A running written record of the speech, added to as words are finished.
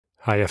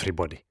Hi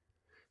everybody.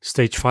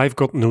 Stage 5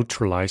 got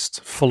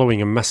neutralized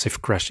following a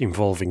massive crash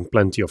involving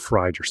plenty of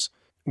riders,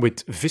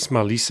 with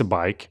Visma Lease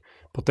Bike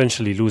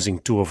potentially losing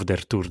two of their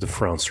Tour de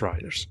France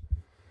riders.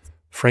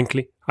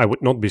 Frankly, I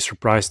would not be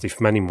surprised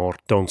if many more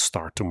don't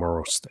start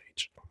tomorrow's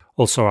stage.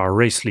 Also, our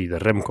race leader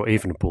Remco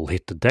Evenepoel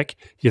hit the deck,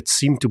 yet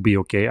seemed to be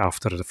okay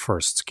after the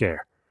first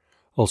scare.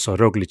 Also,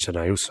 Roglic and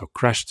Ayuso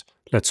crashed.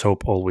 Let's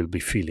hope all will be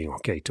feeling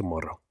okay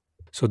tomorrow.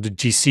 So the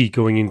GC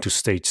going into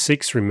stage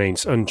 6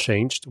 remains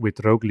unchanged, with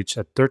Roglic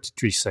at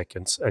 33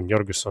 seconds and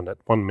Jorgensen at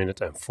 1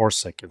 minute and 4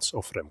 seconds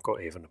of Remco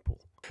Evenepoel.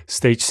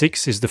 Stage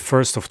 6 is the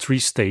first of 3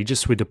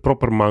 stages with a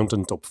proper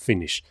mountaintop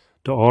finish,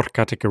 the Or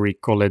category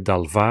Colle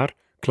dal Var,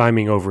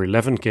 climbing over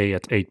 11k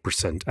at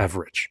 8%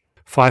 average.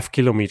 5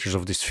 kilometers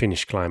of this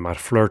finish climb are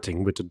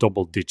flirting with the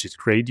double-digit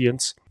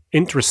gradients.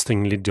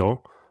 Interestingly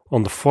though,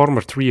 on the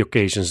former 3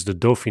 occasions the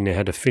Dauphiné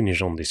had a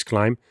finish on this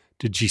climb,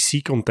 the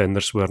GC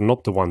contenders were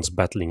not the ones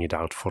battling it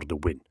out for the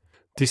win.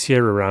 This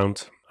year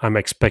around, I'm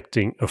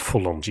expecting a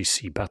full-on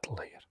GC battle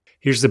here.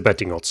 Here's the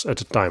betting odds at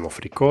the time of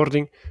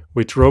recording,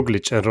 with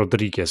Roglic and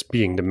Rodriguez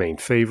being the main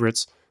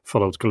favorites,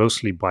 followed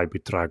closely by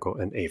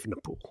Buitrago and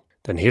Evenepoel.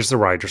 Then here's the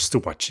riders to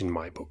watch in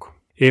my book.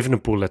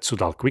 Evenepoel at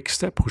Soudal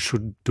Quickstep, who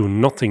should do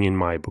nothing in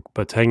my book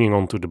but hanging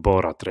on to the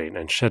Bora train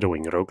and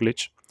shadowing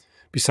Roglic.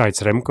 Besides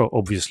Remco,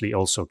 obviously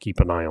also keep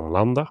an eye on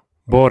Landa.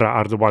 Bora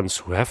are the ones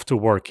who have to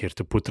work here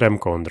to put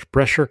Remco under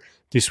pressure,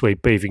 this way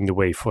paving the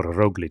way for a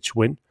Roglic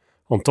win.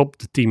 On top,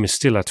 the team is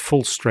still at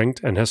full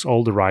strength and has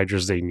all the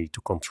riders they need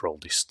to control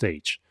this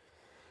stage.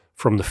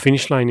 From the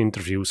finish line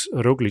interviews,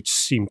 Roglic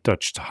seemed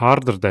touched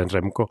harder than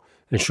Remco,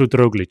 and should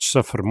Roglic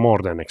suffer more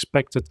than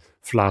expected,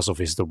 Vlasov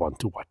is the one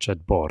to watch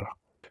at Bora.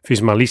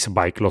 Visma Lease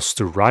Bike lost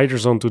 2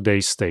 riders on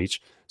today's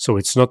stage, so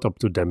it's not up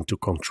to them to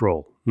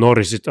control, nor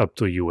is it up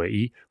to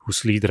UAE,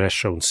 whose leader has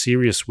shown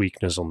serious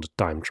weakness on the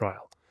time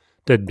trial.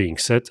 That being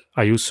said,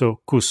 Ayuso,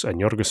 Kuss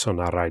and Jorgensen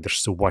are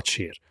riders to watch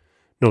here.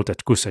 Note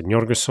that Kuss and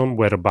Jorgensen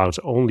were about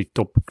the only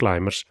top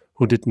climbers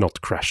who did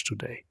not crash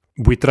today.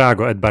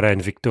 Buitrago at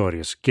Bahrain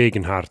victorious,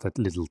 Gegenhardt at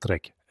Little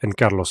Trek and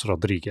Carlos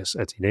Rodriguez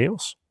at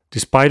Ineos.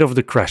 Despite of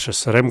the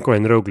crashes, Remco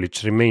and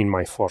Roglic remain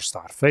my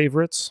 4-star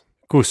favorites.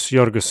 Kuss,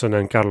 Jorgensen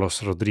and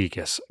Carlos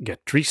Rodriguez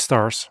get 3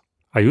 stars.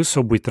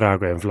 Ayuso,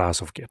 Buitrago and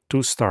Vlasov get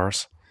 2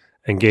 stars.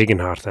 And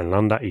Gegenhardt and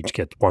Landa each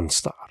get 1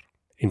 star.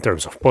 In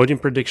terms of podium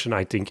prediction,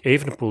 I think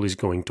Evenepoel is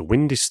going to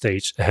win this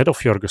stage ahead of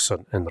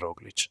Jorgensen and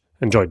Roglic.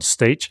 Enjoy the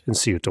stage and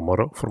see you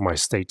tomorrow for my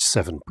stage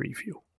 7 preview.